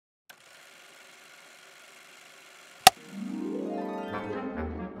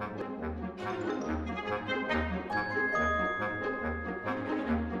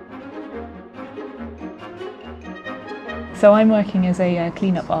So I'm working as a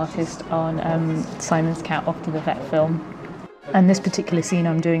clean-up artist on Simon's cat Off to the Vet film. And this particular scene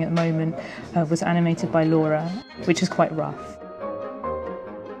I'm doing at the moment was animated by Laura, which is quite rough.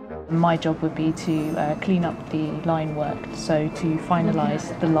 My job would be to clean up the line work, so to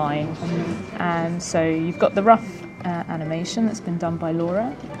finalise the line. And so you've got the rough animation that's been done by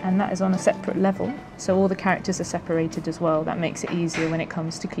Laura, and that is on a separate level. So all the characters are separated as well. That makes it easier when it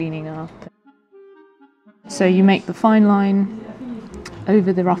comes to cleaning up. So you make the fine line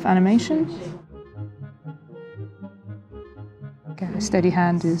over the rough animation. Okay, a steady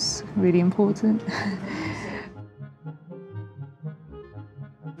hand is really important.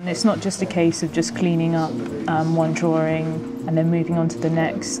 It's not just a case of just cleaning up one drawing and then moving on to the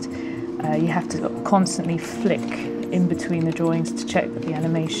next. You have to constantly flick in between the drawings to check that the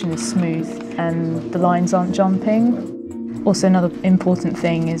animation is smooth and the lines aren't jumping. Also, another important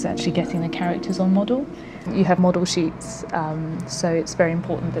thing is actually getting the characters on model. You have model sheets, so it's very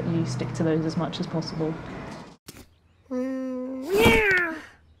important that you stick to those as much as possible.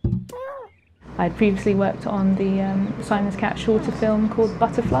 I'd previously worked on the Simon's Cat shorter film called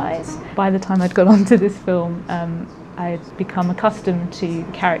Butterflies. By the time I'd got onto this film, I'd become accustomed to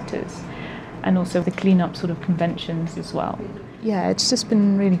characters and also the clean-up sort of conventions as well. Yeah, it's just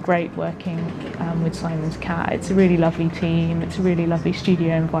been really great working with Simon's Cat. It's a really lovely team, it's a really lovely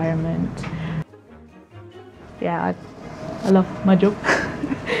studio environment. Yeah, I love my job.